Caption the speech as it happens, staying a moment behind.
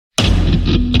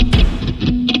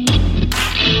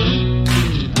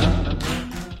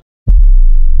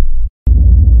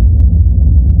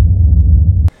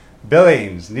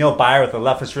Billings. Neil Byer with the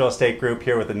Leftis Real Estate Group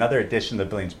here with another edition of the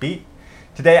Billings Beat.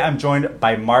 Today I'm joined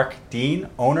by Mark Dean,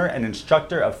 owner and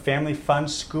instructor of Family Fun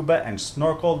Scuba and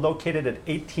Snorkel located at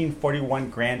 1841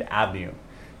 Grand Avenue.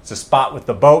 It's a spot with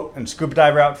the boat and scuba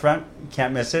diver out front. You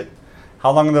can't miss it.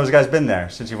 How long have those guys been there?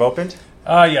 Since you've opened?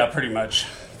 Yeah, pretty much.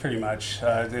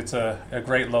 It's a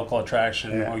great local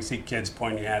attraction. Yeah. We see kids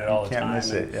pointing at it all the time. Can't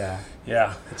miss it, yeah.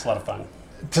 Yeah, it's a lot of fun.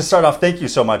 To start off, thank you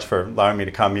so much for allowing me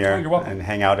to come here You're welcome. and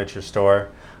hang out at your store.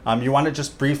 You want to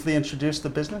just briefly introduce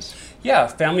the business? Yeah,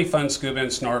 Family Fun Scuba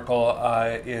and Snorkel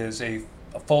is a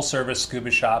full-service scuba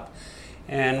shop.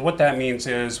 And what that means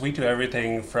is we do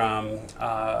everything from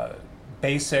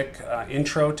basic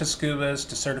intro to scubas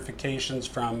to certifications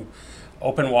from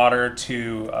open water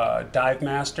to dive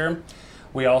master.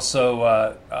 We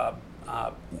also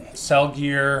sell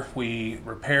gear, we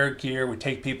repair gear, we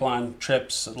take people on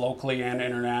trips locally and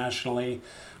internationally.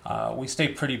 We stay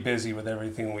pretty busy with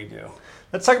everything we do.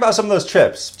 Let's talk about some of those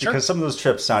trips, Sure. because some of those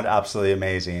trips sound absolutely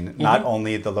amazing. Not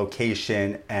only the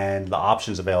location and the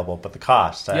options available, but the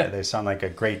cost. Yeah. They sound like a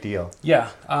great deal.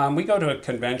 Yeah, we go to a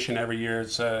convention every year.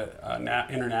 It's an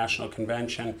international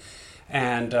convention,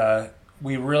 and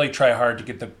we really try hard to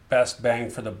get the best bang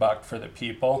for the buck for the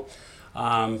people.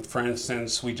 For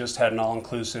instance, we just had an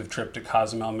all-inclusive trip to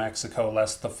Cozumel, Mexico,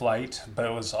 less the flight, but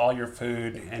it was all your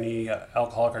food, any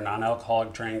alcoholic or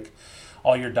non-alcoholic drink,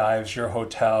 all your dives, your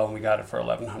hotel, and we got it for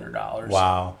 $1,100.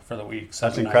 Wow. For the week.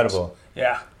 That's 7 incredible.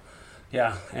 nights.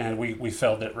 Yeah, and we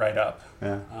filled it right up.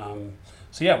 Yeah.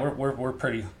 So yeah, we're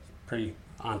pretty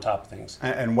on top of things.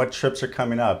 And what trips are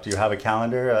coming up? Do you have a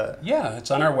calendar? Yeah, it's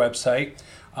on our website.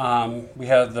 We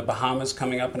have the Bahamas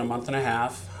coming up in a month and a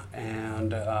half.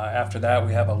 And after that,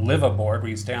 we have a live aboard where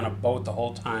you stay on a boat the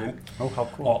whole time. Oh, how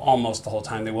cool. Well, almost the whole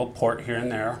time. They will port here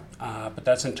and there. But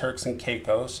that's in Turks and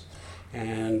Caicos.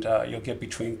 And you'll get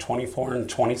between 24 and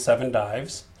 27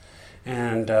 dives.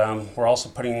 And we're also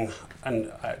putting,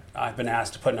 I've been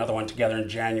asked to put another one together in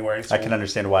January. So I can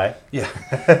understand why. Yeah.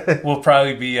 We'll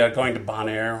probably be going to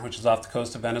Bonaire, which is off the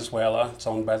coast of Venezuela. It's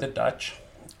owned by the Dutch.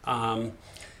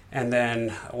 And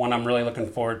then one I'm really looking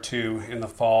forward to in the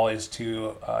fall is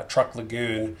to Truk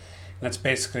Lagoon. And that's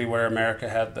basically where America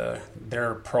had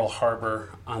their Pearl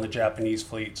Harbor on the Japanese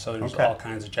fleet. So there's Okay. all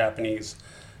kinds of Japanese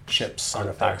ships. out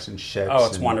Artifacts there. and ships. Oh,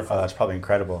 it's and- wonderful. Oh, that's probably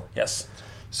incredible. Yes.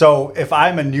 So if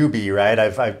I'm a newbie, right,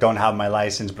 I don't have my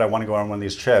license, but I want to go on one of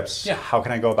these trips, Yeah. how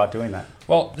can I go about doing that?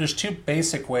 Well, there's two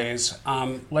basic ways.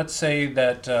 Let's say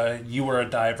that you were a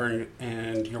diver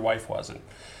and your wife wasn't.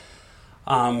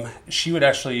 She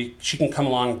can come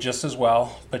along just as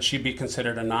well, but she'd be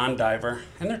considered a non-diver,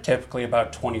 and they're typically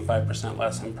about 25%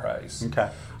 less in price. Okay.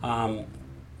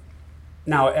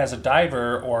 Now, as a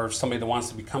diver or somebody that wants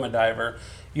to become a diver,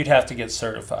 you'd have to get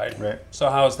certified. Right.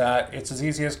 So how is that? It's as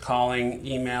easy as calling,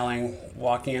 emailing,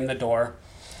 walking in the door.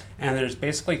 And there's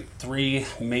basically 3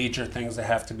 major things that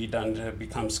have to be done to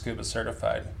become scuba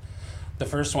certified. The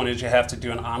first one is you have to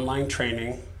do an online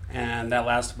training, and that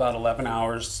lasts about 11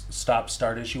 hours, stop,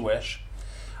 start as you wish.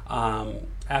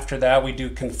 After that, we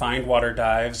do confined water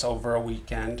dives over a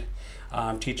weekend,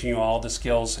 teaching you all the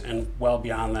skills and well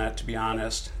beyond that, to be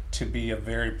honest, to be a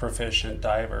very proficient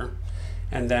diver.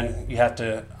 And then you have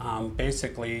to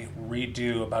basically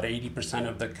redo about 80%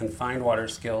 of the confined water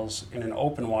skills in an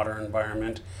open water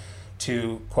environment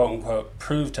to, quote unquote,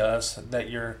 prove to us that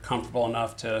you're comfortable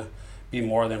enough to be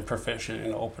more than proficient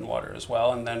in open water as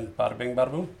well. And then bada bing,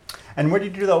 bada boom. And where do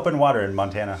you do the open water in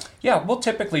Montana? Yeah, we'll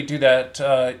typically do that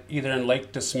either in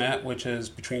Lake DeSmet, which is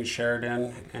between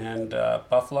Sheridan and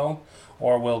Buffalo,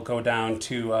 or we'll go down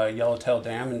to Yellowtail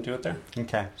Dam and do it there.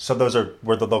 Okay. So those are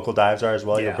where the local dives are as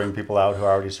well? Yeah. You'll bring people out who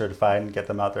are already certified and get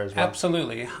them out there as well?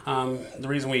 Absolutely. The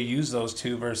reason we use those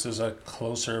two versus a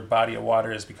closer body of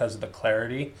water is because of the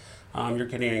clarity. You're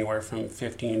getting anywhere from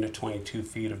 15 to 22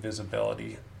 feet of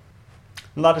visibility.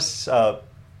 A lot of,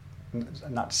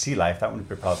 not sea life, that wouldn't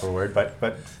be a proper word,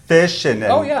 but fish and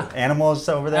Oh, yeah. animals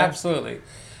over there? Absolutely.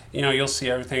 You'll see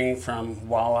everything from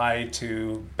walleye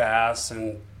to bass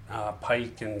and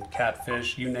pike and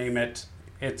catfish, you name it,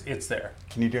 it's there.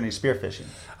 Can you do any spearfishing?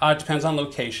 It depends on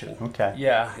location. Okay.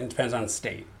 Yeah, it depends on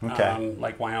state. Okay.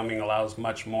 Like Wyoming allows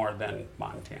much more than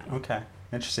Montana. Okay.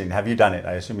 Interesting. Have you done it?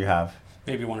 I assume you have.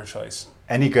 Maybe one or twice.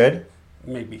 Any good?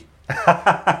 Maybe.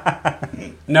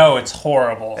 No, it's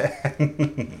horrible.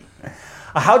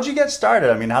 How'd you get started?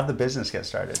 I mean, how'd the business get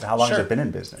started? How long has Sure. it been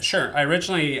in business? Sure. I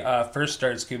originally first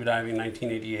started scuba diving in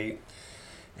 1988,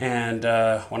 and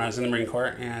when I was in the Marine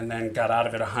Corps, and then got out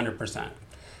of it 100%.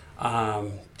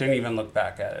 Didn't even look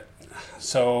back at it.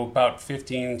 So about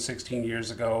 15, 16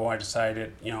 years ago, I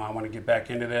decided, I want to get back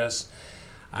into this.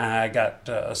 I got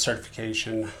a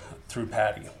certification through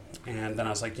PADI. And then I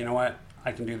was like, you know what?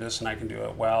 I can do this and I can do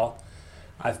it well.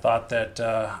 I thought that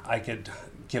I could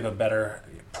give a better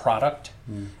product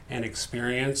and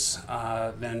experience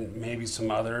than maybe some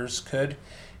others could.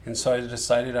 And so I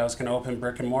decided I was going to open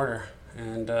brick and mortar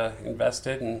and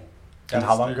invested. And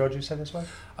how long ago did you say this was?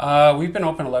 We've been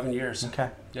open 11 years. Okay.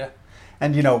 Yeah.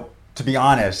 And, you know, to be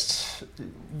honest,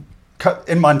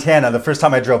 in Montana, the first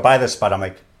time I drove by this spot, I'm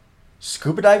like,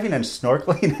 scuba diving and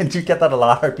snorkeling? And you get that a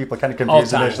lot? Are people kind of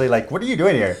confused initially? Like, what are you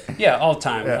doing here? Yeah, all the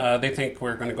time. Yeah. They think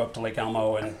we're going to go up to Lake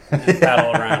Elmo and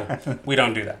paddle around. We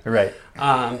don't do that. Right.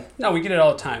 No, we get it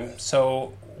all the time.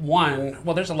 So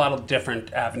there's a lot of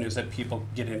different avenues that people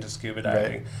get into scuba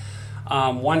diving.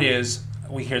 Right. One is,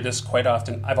 we hear this quite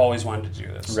often, I've always wanted to do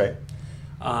this. Right.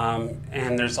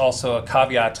 And there's also a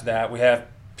caveat to that. We have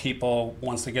people,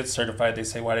 once they get certified, they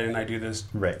say, why didn't I do this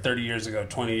 30 years ago,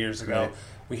 20 years ago? Right.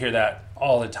 We hear that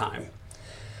all the time.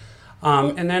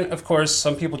 And then, of course,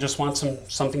 some people just want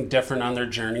something different on their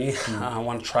journey,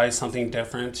 want to try something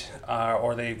different,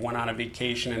 or they went on a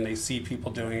vacation and they see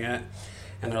people doing it,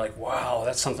 and they're like, wow,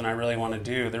 that's something I really want to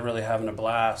do. They're really having a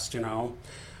blast, you know.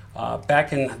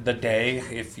 Back in the day,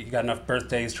 if you got enough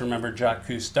birthdays to remember Jacques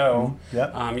Cousteau,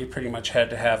 you pretty much had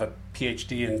to have a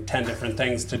PhD in 10 different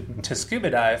things to scuba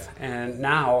dive. And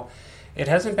now it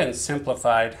hasn't been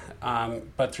simplified,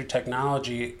 but through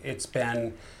technology, it's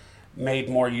been made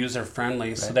more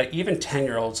user-friendly so that even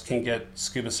 10-year-olds can get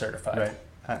scuba certified.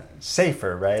 Right.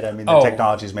 Safer, right? I mean, the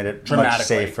technology's made it much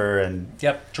safer and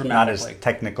not as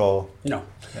technical. No.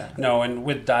 Yeah. No, and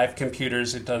with dive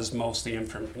computers, it does most of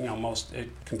the it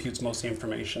computes most of the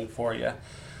information for you.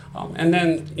 And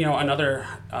then, another,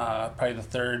 probably the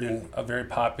third and a very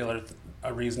popular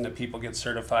a reason that people get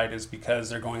certified is because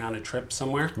they're going on a trip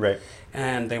somewhere, right?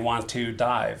 And they want to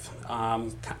dive.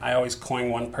 I always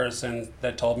coin one person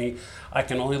that told me, I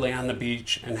can only lay on the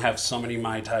beach and have so many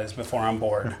Mai Tais before I'm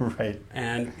bored. Right.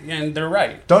 And they're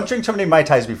right. Don't drink so many Mai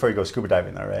Tais before you go scuba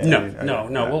diving, though, right?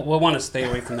 No. We'll want to stay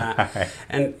away from that. Right.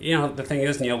 And, the thing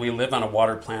is, Neil, we live on a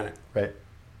water planet. Right.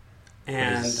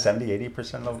 And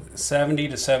 70-80% of 70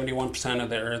 to 71% of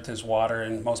the earth is water,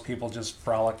 and most people just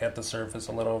frolic at the surface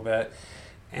a little bit.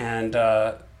 And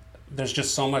there's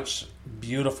just so much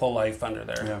beautiful life under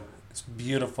there. Yeah. It's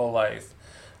beautiful life.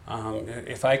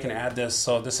 If I can add this,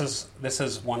 so this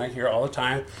is one I hear all the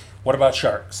time. What about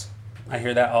sharks? I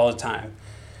hear that all the time,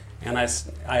 and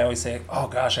I always say, oh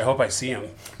gosh, I hope I see them.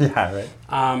 Yeah,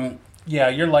 right.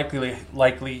 Your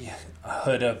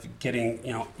likelihood of getting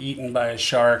eaten by a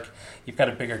shark, you've got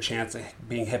a bigger chance of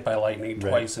being hit by lightning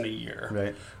twice in a year.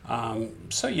 Right.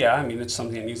 It's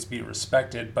something that needs to be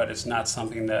respected, but it's not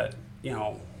something that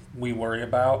we worry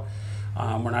about.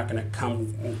 We're not going to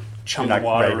come and chum the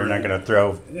water. Right, we're not going to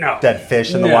throw dead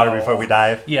fish in the water before we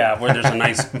dive. Yeah, where there's a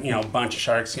nice bunch of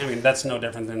sharks. I mean, that's no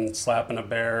different than slapping a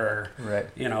bear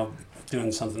or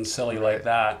doing something silly like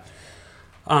that.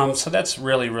 So that's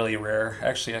really, really rare.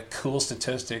 Actually, a cool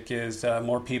statistic is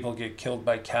more people get killed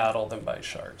by cattle than by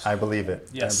sharks. I believe it.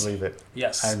 Yes. I believe it.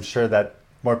 Yes. I'm sure that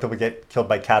more people get killed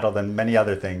by cattle than many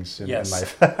other things in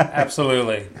life.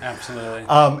 Absolutely. Absolutely.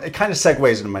 It kind of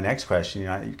segues into my next question.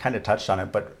 You kind of touched on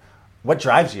it, but what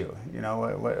drives you?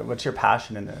 What's your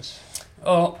passion in this?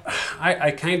 Well,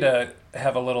 I kind of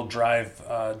have a little drive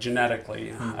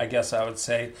genetically, I guess I would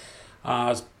say. I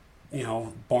was,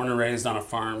 born and raised on a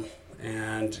farm.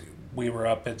 And we were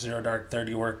up at 0 dark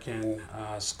 30 working,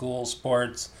 school,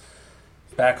 sports,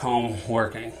 back home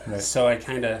working. Right. So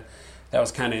that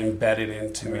was kind of embedded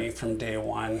into me from day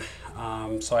one.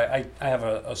 So I have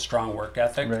a strong work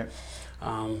ethic. Right.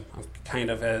 I'm kind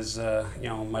of as,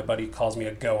 my buddy calls me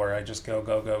a goer. I just go,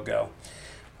 go, go, go.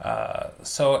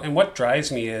 And what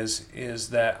drives me is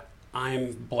that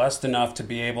I'm blessed enough to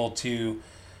be able to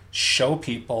show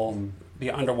people the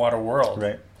underwater world.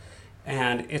 Right.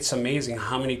 And it's amazing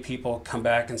how many people come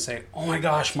back and say, oh my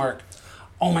gosh, Mark,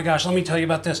 oh my gosh, let me tell you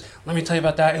about this. Let me tell you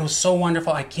about that. It was so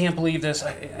wonderful. I can't believe this.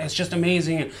 It's just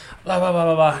amazing. And blah, blah, blah,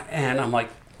 blah, blah. And I'm like,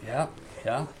 yeah.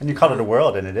 And you call it a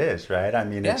world, and it is, right? I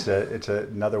mean, it's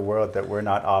another world that we're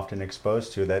not often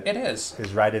exposed to that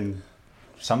is right in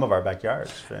some of our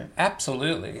backyards, right?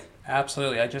 Absolutely.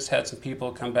 I just had some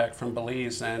people come back from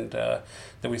Belize and that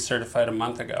we certified a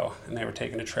month ago, and they were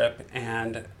taking a trip,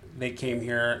 and they came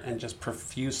here and just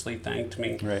profusely thanked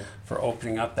me for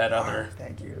opening up that other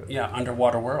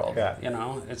underwater world. Yeah.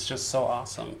 It's just so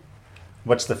awesome.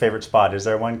 What's the favorite spot? Is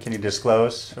there one? Can you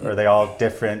disclose? Or are they all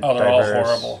different? Oh, they're diverse? all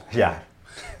horrible. Yeah.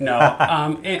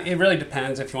 No, it really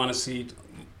depends if you want to see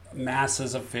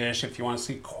masses of fish, if you want to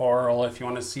see coral, if you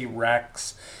want to see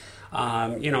wrecks.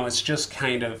 It's just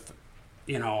kind of,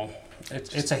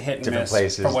 It's a hit and Different miss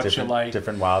places, for what you like.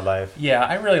 different wildlife. Yeah,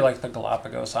 I really like the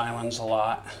Galapagos Islands a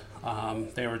lot.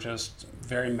 They were just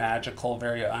very magical,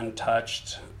 very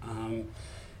untouched.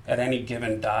 At any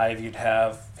given dive, you'd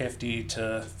have 50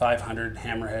 to 500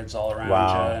 hammerheads all around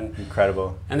Wow, you.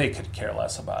 incredible. And they could care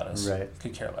less about us. Right.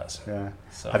 Could care less. Yeah.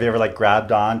 So. Have you ever like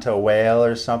grabbed onto a whale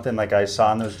or something like I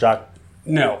saw in those No,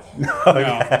 no,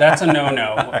 that's a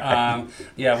no.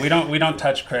 Yeah, we don't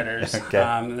touch critters. Okay.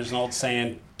 There's an old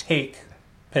saying: take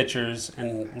pictures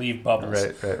and leave bubbles.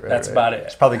 Right. That's about it.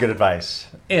 It's probably good advice.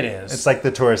 It is. It's like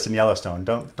the tourists in Yellowstone.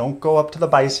 Don't go up to the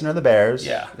bison or the bears.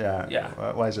 Yeah.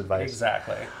 Wise advice.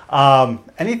 Exactly.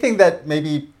 Anything that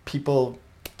maybe people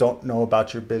don't know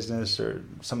about your business or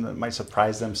something that might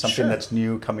surprise them, something Sure. that's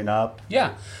new coming up?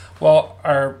 Yeah. Well,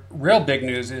 our real big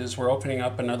news is we're opening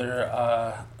up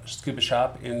another scuba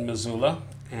shop in Missoula,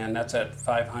 and that's at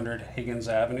 500 Higgins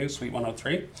Avenue, Suite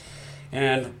 103.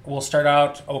 And we'll start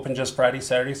out open just Friday,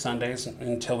 Saturday, Sundays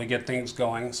until we get things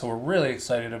going. So we're really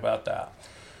excited about that.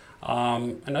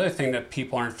 Another thing that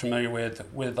people aren't familiar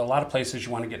with a lot of places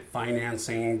you want to get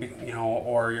financing,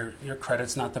 or your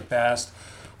credit's not the best.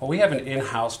 Well, we have an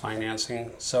in-house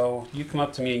financing. So you come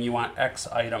up to me and you want X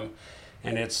item,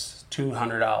 and it's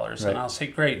 $200. Right. And I'll say,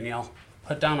 great, Neil,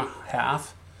 put down a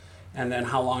half, and then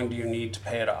how long do you need to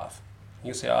pay it off?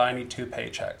 You say, I need 2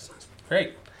 paychecks.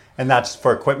 Great. And that's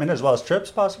for equipment as well as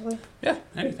trips, possibly? Yeah,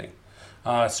 anything.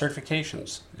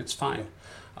 Certifications, it's fine.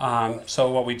 So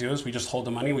what we do is we just hold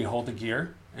the money, we hold the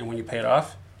gear, and when you pay it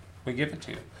off, we give it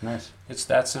to you. Nice. It's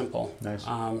that simple. Nice.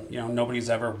 Nobody's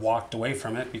ever walked away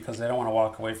from it because they don't want to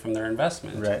walk away from their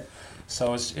investment. Right.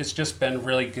 So it's just been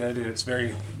really good, and it's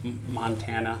very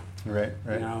Montana. Right.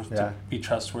 To be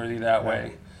trustworthy that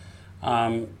way.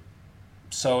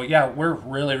 So yeah, we're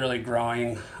really, really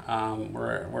growing.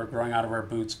 We're growing out of our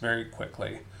boots very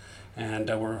quickly, and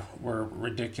we're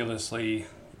ridiculously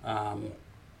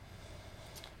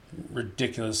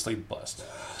blessed.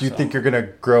 Do you think you're going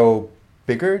to grow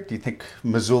bigger? Do you think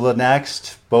Missoula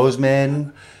next,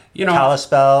 Bozeman,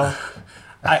 Kalispell?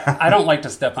 I don't like to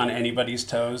step on anybody's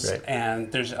toes, Right.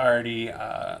 and there's already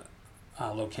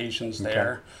locations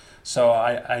there. So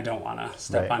I don't want to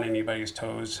step Right. on anybody's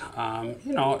toes.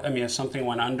 If something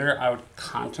went under, I would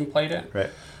contemplate it. Right.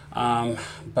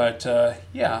 But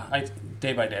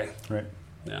day by day. Right.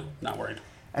 Yeah, not worried.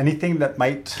 Anything that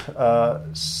might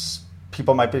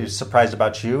people might be surprised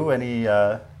about you? Any?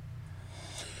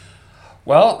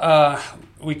 Well,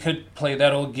 we could play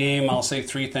that old game. I'll say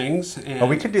 3 things. And,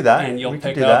 we could do that. And you'll We could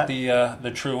pick do out that. the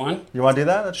true one. You want to do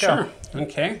that? Let's Sure. go.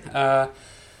 Okay.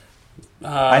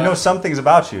 I know some things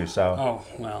about you, so. Oh,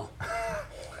 well.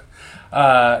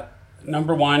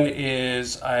 Number 1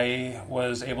 is I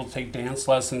was able to take dance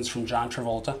lessons from John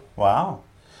Travolta. Wow.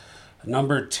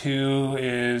 Number 2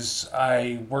 is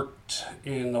I worked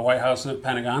in the White House and the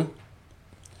Pentagon.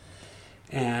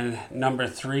 And number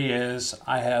 3 is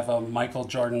I have a Michael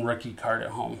Jordan rookie card at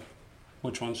home.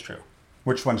 Which one's true?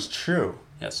 Which one's true?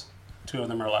 Yes. 2 of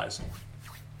them are lies.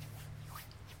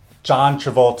 John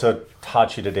Travolta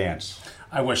taught you to dance.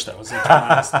 I wish that was the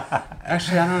honest.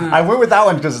 Actually, I don't know. I went with that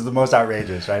one because it's the most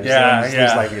outrageous, right? It's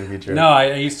least likely to be true. No,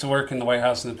 I used to work in the White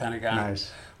House and the Pentagon. Nice.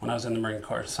 When I was in the Marine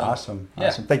Corps. So. Awesome. Yeah.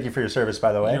 Awesome. Thank you for your service,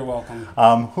 by the way. You're welcome.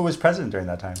 Who was president during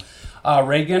that time?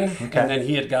 Reagan, Okay. and then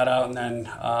he had got out, and then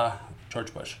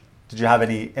George Bush. Did you have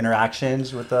any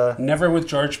interactions with the? Never with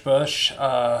George Bush.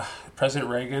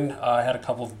 President Reagan, I had a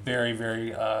couple of very,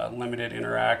 very limited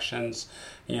interactions.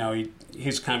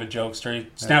 He's kind of a jokester.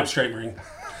 Snap straight Marine.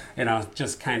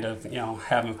 Just kind of,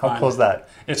 having fun. How cool is that?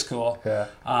 It's cool. Yeah.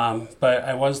 But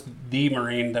I was the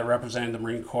Marine that represented the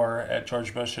Marine Corps at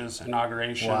George Bush's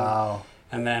inauguration. Wow.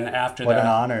 And then after What that...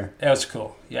 an honor. It was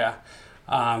cool, yeah.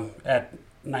 At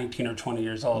 19 or 20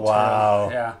 years old. Wow.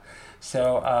 Too. Yeah.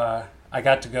 So I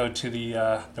got to go to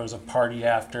there was a party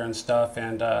after and stuff,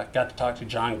 and got to talk to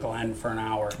John Glenn for an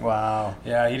hour. Wow.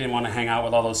 Yeah, he didn't want to hang out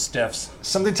with all those stiffs.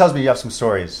 Something tells me you have some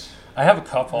stories. I have a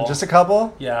couple. Just a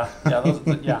couple? Yeah,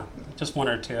 just 1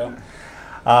 or 2.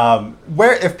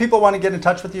 If people want to get in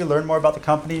touch with you, learn more about the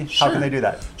company, Sure. how can they do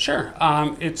that? Sure.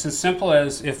 It's as simple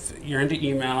as if you're into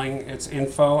emailing, it's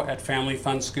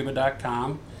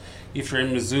info@familyfunscuba.com. If you're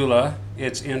in Missoula,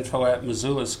 it's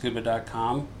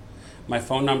info@missoulascuba.com. My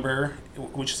phone number,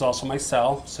 which is also my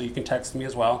cell, so you can text me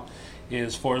as well,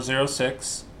 is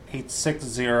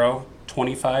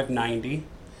 406-860-2590.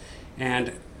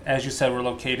 And as you said, we're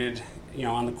located,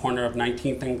 on the corner of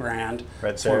 19th and Grand.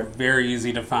 Right so there. we're very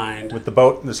easy to find. With the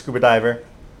boat and the scuba diver,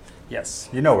 Yes.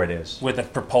 you know where it is. With a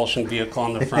propulsion vehicle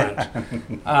on the front.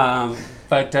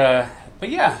 But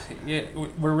yeah,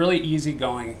 we're really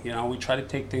easygoing. We try to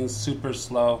take things super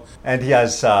slow. And he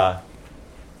has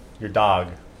your dog.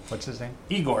 What's his name?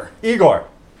 Igor.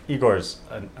 Igor's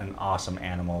an awesome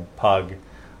animal, pug.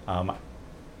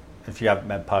 If you haven't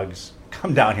met pugs,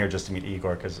 come down here just to meet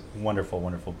Igor because wonderful,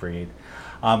 wonderful breed.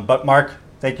 But Mark,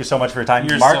 thank you so much for your time.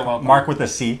 You're Mark, so welcome. Mark with a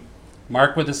C.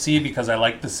 Mark with a C because I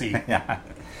like the C. Yeah.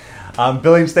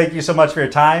 Billings, thank you so much for your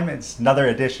time. It's another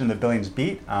edition of the Billings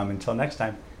Beat. Until next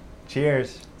time,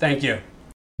 cheers. Thank you.